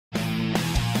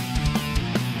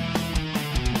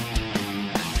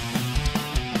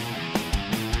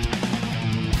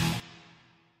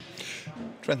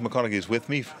Trent McConaghy is with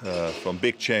me from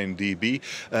BigchainDB.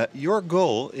 Your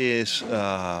goal is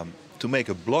to make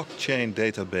a blockchain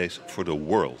database for the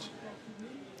world.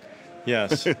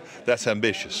 Yes. That's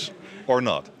ambitious, or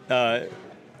not? The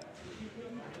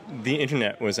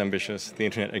internet was ambitious. The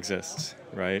internet exists,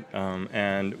 right?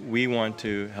 And we want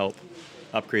to help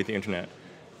upgrade the internet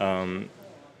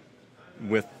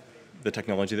with the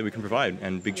technology that we can provide,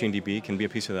 and BigchainDB can be a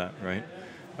piece of that, right?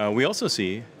 We also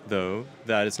see, though,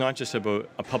 that it's not just about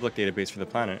a public database for the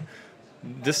planet.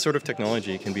 This sort of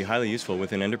technology can be highly useful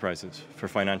within enterprises for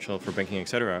financial, for banking, et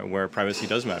cetera, where privacy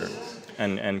does matter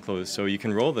and close. So you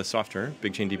can roll the software,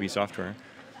 BigchainDB software,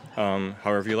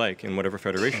 however you like, in whatever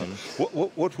federation.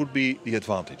 What would be the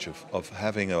advantage of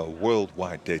having a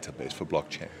worldwide database for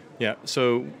blockchain? Yeah,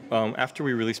 so after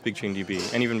we released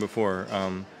BigchainDB, and even before,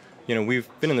 we've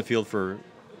been in the field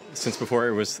since before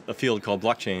it was a field called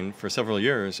blockchain for several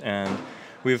years, and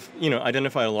we've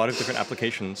identified a lot of different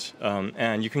applications,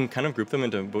 and you can kind of group them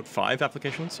into about 5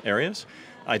 applications areas: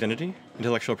 identity,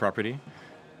 intellectual property,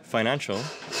 financial,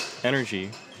 energy,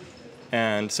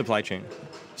 and supply chain.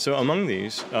 So among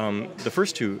these, the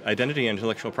first 2, identity and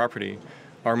intellectual property,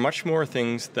 are much more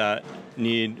things that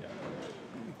need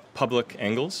public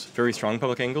angles, very strong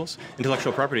public angles.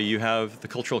 Intellectual property, you have the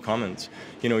cultural commons.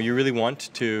 You really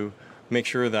want to make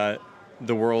sure that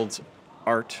the world's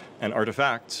art and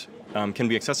artifacts can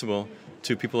be accessible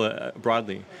to people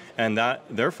broadly. And that,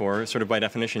 therefore, sort of by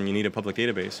definition, you need a public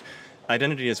database.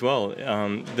 Identity as well.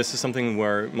 This is something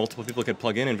where multiple people could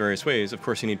plug in various ways. Of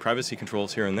course, you need privacy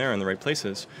controls here and there in the right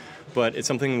places. But it's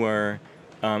something where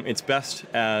it's best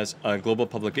as a global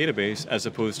public database as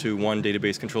opposed to one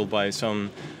database controlled by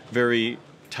some very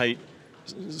tight,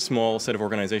 small set of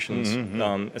organizations,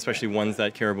 especially ones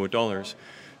that care about dollars.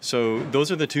 So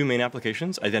those are the 2 main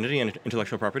applications, identity and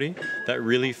intellectual property, that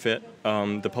really fit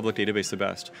the public database the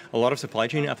best. A lot of supply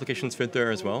chain applications fit there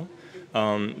as well,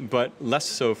 but less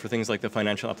so for things like the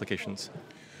financial applications.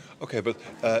 Okay, but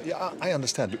yeah, I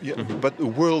understand. But the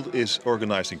world is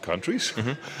organized in countries,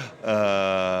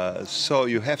 so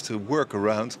you have to work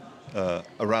around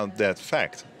that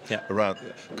fact. Yeah. Around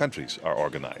countries are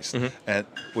organized, and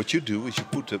what you do is you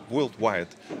put a worldwide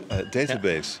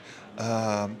database.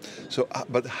 Yeah.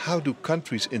 But how do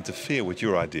countries interfere with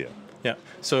your idea? Yeah.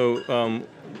 So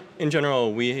in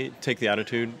general, we take the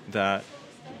attitude that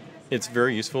it's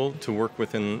very useful to work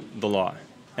within the law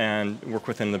and work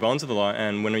within the bounds of the law,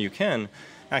 and when you can,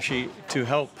 actually to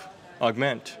help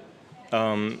augment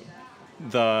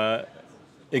the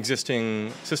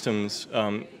existing systems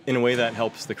in a way that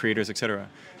helps the creators, et cetera.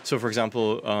 So for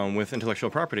example, with intellectual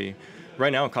property,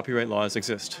 right now copyright laws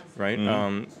exist, right?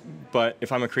 But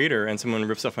if I'm a creator and someone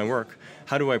rips off my work,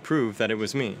 how do I prove that it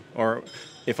was me? Or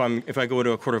if I go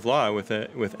to a court of law with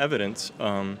evidence,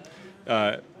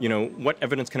 what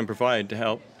evidence can I provide to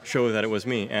help show that it was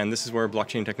me? And this is where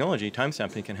blockchain technology,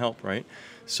 timestamping, can help, right?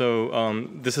 So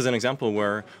this is an example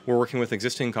where we're working with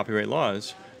existing copyright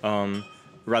laws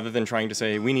rather than trying to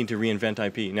say we need to reinvent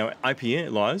IP. Now, IP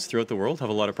laws throughout the world have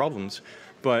a lot of problems,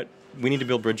 but we need to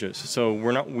build bridges. So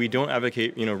we don't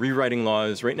advocate rewriting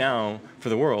laws right now for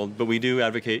the world, but we do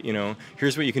advocate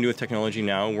here's what you can do with technology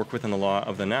now, work within the law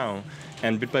of the now,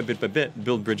 and bit by bit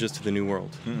build bridges to the new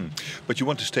world. But you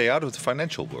want to stay out of the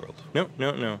financial world? No.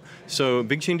 So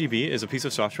BigchainDB is a piece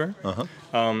of software.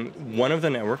 One of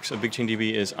the networks of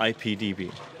BigchainDB is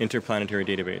IPDB, Interplanetary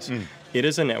Database. It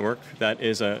is a network that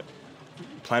is a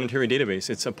planetary database.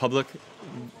 It's a public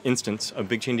instance of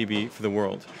BigchainDB for the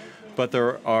world. But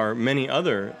there are many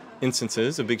other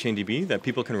instances of BigchainDB that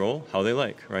people can roll how they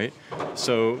like, right?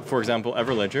 So, for example,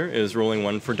 Everledger is rolling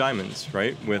one for diamonds,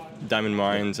 right, with diamond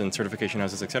mines and certification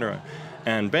houses, et cetera.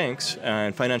 And banks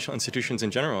and financial institutions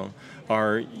in general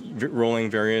are rolling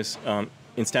various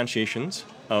instantiations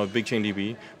of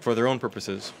BigchainDB for their own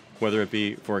purposes, whether it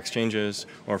be for exchanges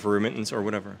or for remittance or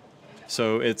whatever.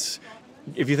 So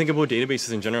if you think about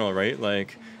databases in general, right,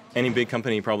 like any big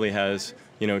company probably has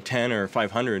 10 or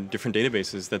 500 different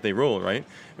databases that they roll, right?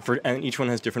 And each one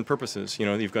has different purposes.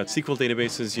 You've got SQL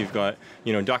databases, you've got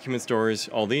document stores,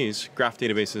 all these graph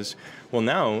databases. Well,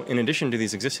 now, in addition to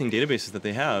these existing databases that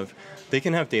they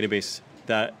can have databases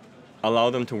that allow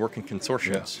them to work in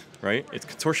consortiums, right? It's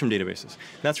consortium databases.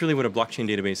 That's really what a blockchain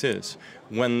database is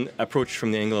when approached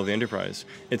from the angle of the enterprise.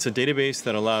 It's a database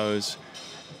that allows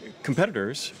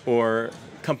competitors or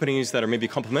companies that are maybe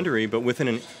complementary but within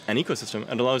an ecosystem,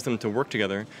 and allows them to work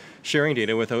together, sharing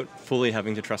data without fully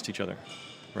having to trust each other,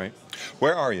 right?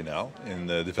 Where are you now in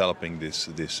developing this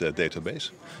database?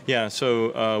 Yeah,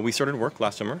 so we started work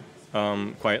last summer,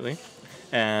 quietly,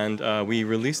 and we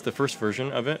released the first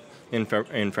version of it in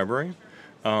February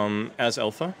as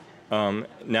alpha.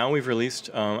 Now we've released,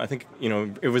 I think,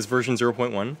 it was version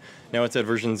 0.1. Now it's at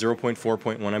version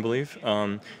 0.4.1, I believe.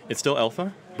 It's still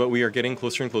alpha, but we are getting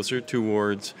closer and closer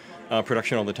towards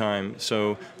production all the time.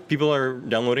 So people are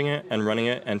downloading it and running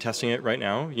it and testing it right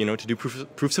now, to do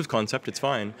proofs of concept. It's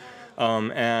fine.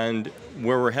 And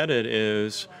where we're headed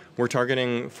is we're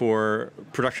targeting for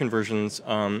production versions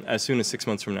as soon as 6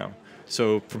 months from now.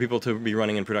 So for people to be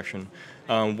running in production.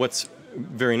 What's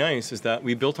very nice is that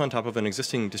we built on top of an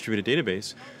existing distributed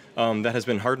database that has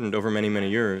been hardened over many, many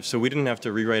years. So we didn't have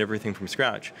to rewrite everything from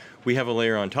scratch. We have a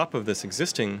layer on top of this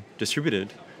existing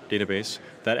distributed database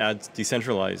that adds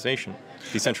decentralization,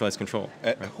 decentralized control.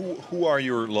 Right? Who are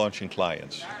your launching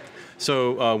clients?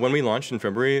 So when we launched in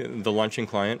February, the launching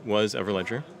client was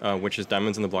Everledger, which is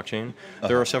diamonds in the blockchain.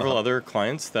 There are several other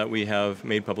clients that we have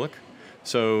made public.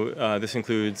 So this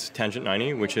includes Tangent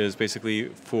 90, which is basically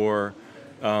for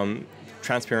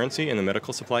transparency in the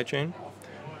medical supply chain.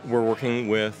 We're working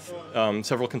with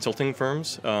several consulting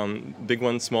firms, big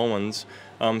ones, small ones.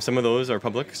 Some of those are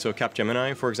public. So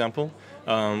Capgemini, for example,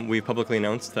 we publicly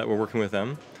announced that we're working with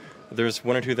them. There's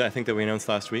one or two that I think that we announced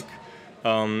last week.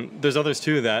 There's others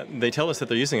too that they tell us that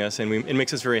they're using us, and it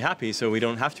makes us very happy, so we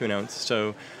don't have to announce.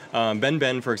 So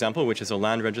Ben, for example, which is a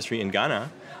land registry in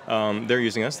Ghana, they're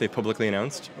using us. They publicly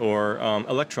announced. Or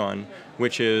Electron,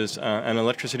 which is an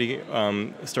electricity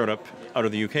startup out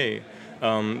of the UK.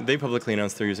 They publicly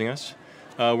announced they're using us.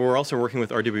 We're also working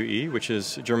with RWE, which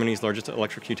is Germany's largest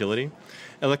electric utility.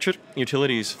 Electric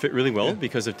utilities fit really well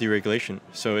because of deregulation.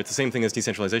 So it's the same thing as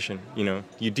decentralization. You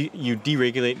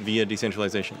deregulate via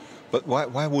decentralization. But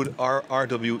why would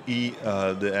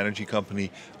RWE, the energy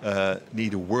company,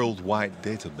 need a worldwide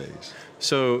database?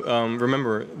 So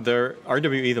remember,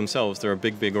 RWE themselves, they're a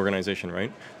big organization,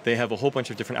 right? They have a whole bunch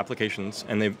of different applications,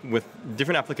 and with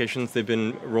different applications, they've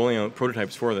been rolling out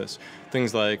prototypes for this.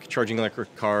 Things like charging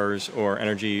electric cars or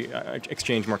energy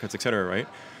exchange markets, et cetera, right?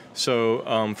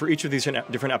 So for each of these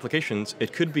different applications,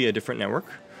 it could be a different network,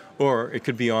 or it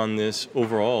could be on this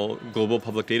overall global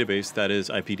public database that is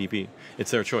IPDB. It's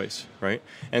their choice, right?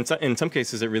 And so in some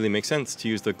cases, it really makes sense to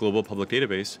use the global public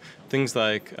database. Things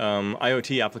like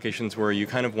IoT applications where you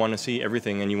kind of want to see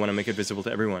everything and you want to make it visible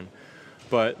to everyone.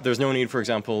 But there's no need, for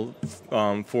example,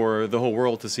 for the whole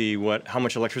world to see how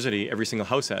much electricity every single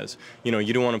house has. You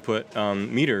don't want to put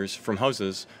meters from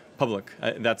houses public.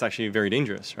 That's actually very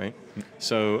dangerous, right?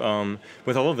 So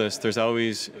with all of this, there's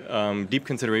always deep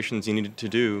considerations you need to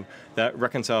do that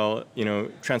reconcile,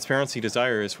 transparency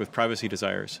desires with privacy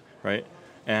desires, right?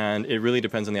 And it really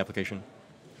depends on the application.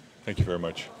 Thank you very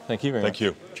much. Thank you very much. Thank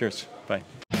you. Cheers. Bye.